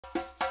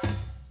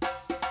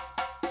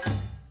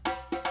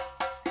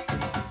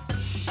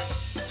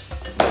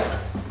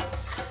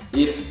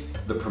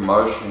If the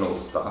promotional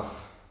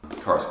stuff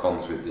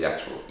corresponds with the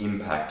actual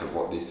impact of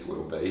what this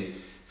will be,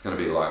 it's going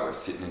to be like we're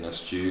sitting in a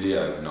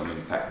studio and I'm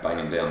in fact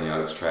banging down the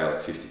Oaks Trail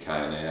at 50k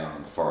an hour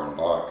on a foreign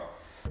bike.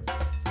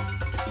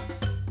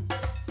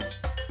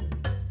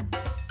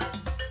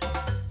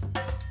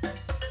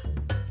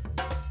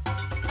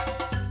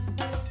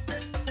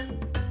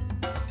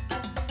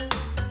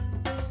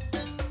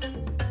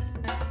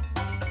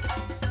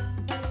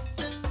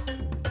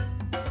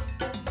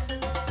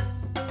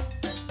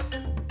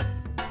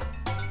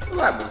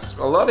 That was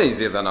a lot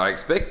easier than I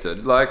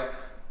expected. Like,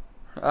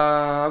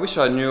 I wish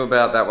I knew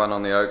about that one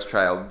on the Oaks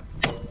Trail.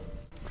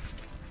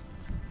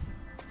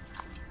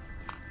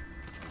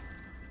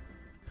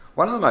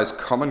 One of the most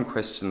common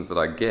questions that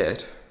I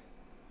get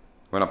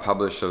when I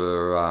publish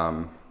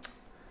a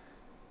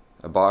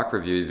bike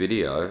review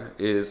video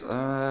is,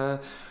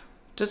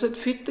 does it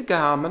fit the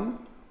Garmin?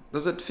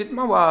 Does it fit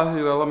my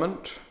Wahoo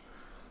Element?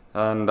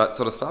 And that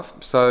sort of stuff.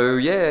 So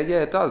yeah,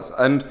 it does.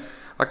 And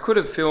I could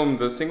have filmed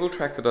the single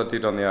track that I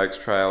did on the Oaks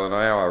Trail, and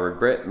now I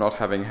regret not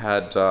having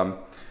had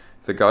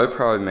the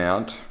GoPro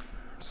mount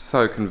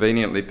so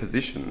conveniently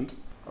positioned.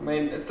 I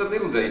mean, it's a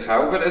little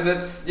detail, but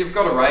you've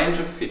got a range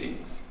of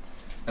fittings,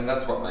 and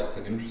that's what makes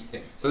it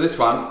interesting. So this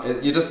one,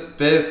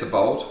 there's the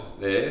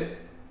bolt there.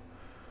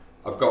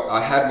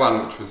 I had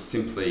one which was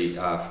simply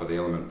for the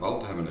element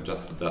bolt. I haven't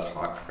adjusted that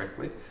height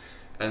correctly.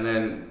 And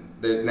then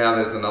now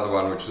there's another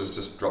one which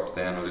just drops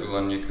down a little,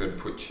 and you could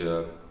put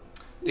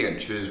you can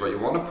choose what you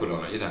want to put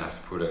on it. You don't have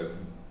to put a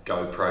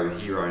GoPro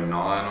Hero9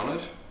 on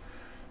it.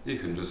 You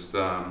can just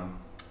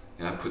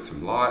put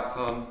some lights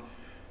on.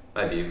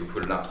 Maybe you could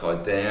put it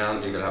upside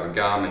down. You could have a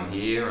Garmin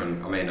here,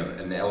 and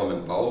an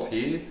element bolt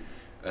here,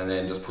 and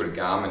then just put a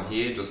Garmin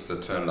here just to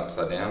turn it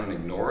upside down and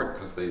ignore it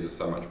because these are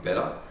so much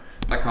better.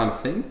 That kind of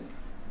thing.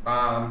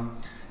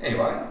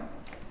 Anyway,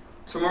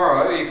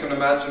 tomorrow you can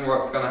imagine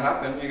what's going to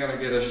happen. You're going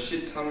to get a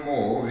shit ton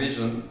more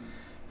vision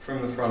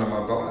from the front of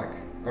my bike.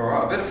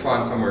 Alright, I better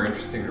find somewhere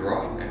interesting to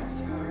ride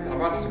now. I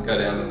might just go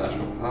down to the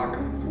National Park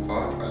and hit some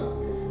fire trails.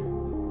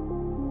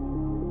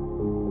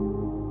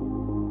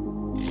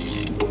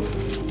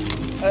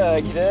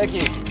 Okie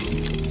dokie.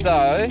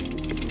 So,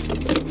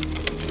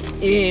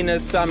 in a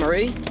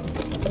summary,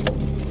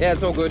 yeah,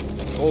 it's all good,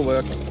 all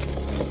worked,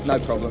 no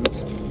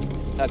problems.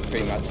 That's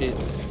pretty much it.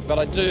 But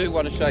I do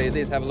want to show you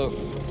this, have a look.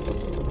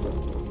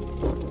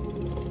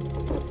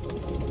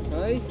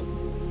 Hey?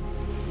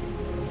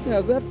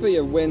 How's that for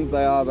your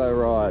Wednesday Arvo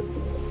ride?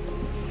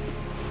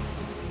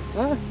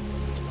 Huh?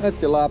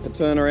 That's your LARPA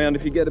turnaround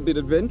if you get a bit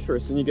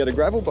adventurous and you get a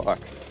gravel bike.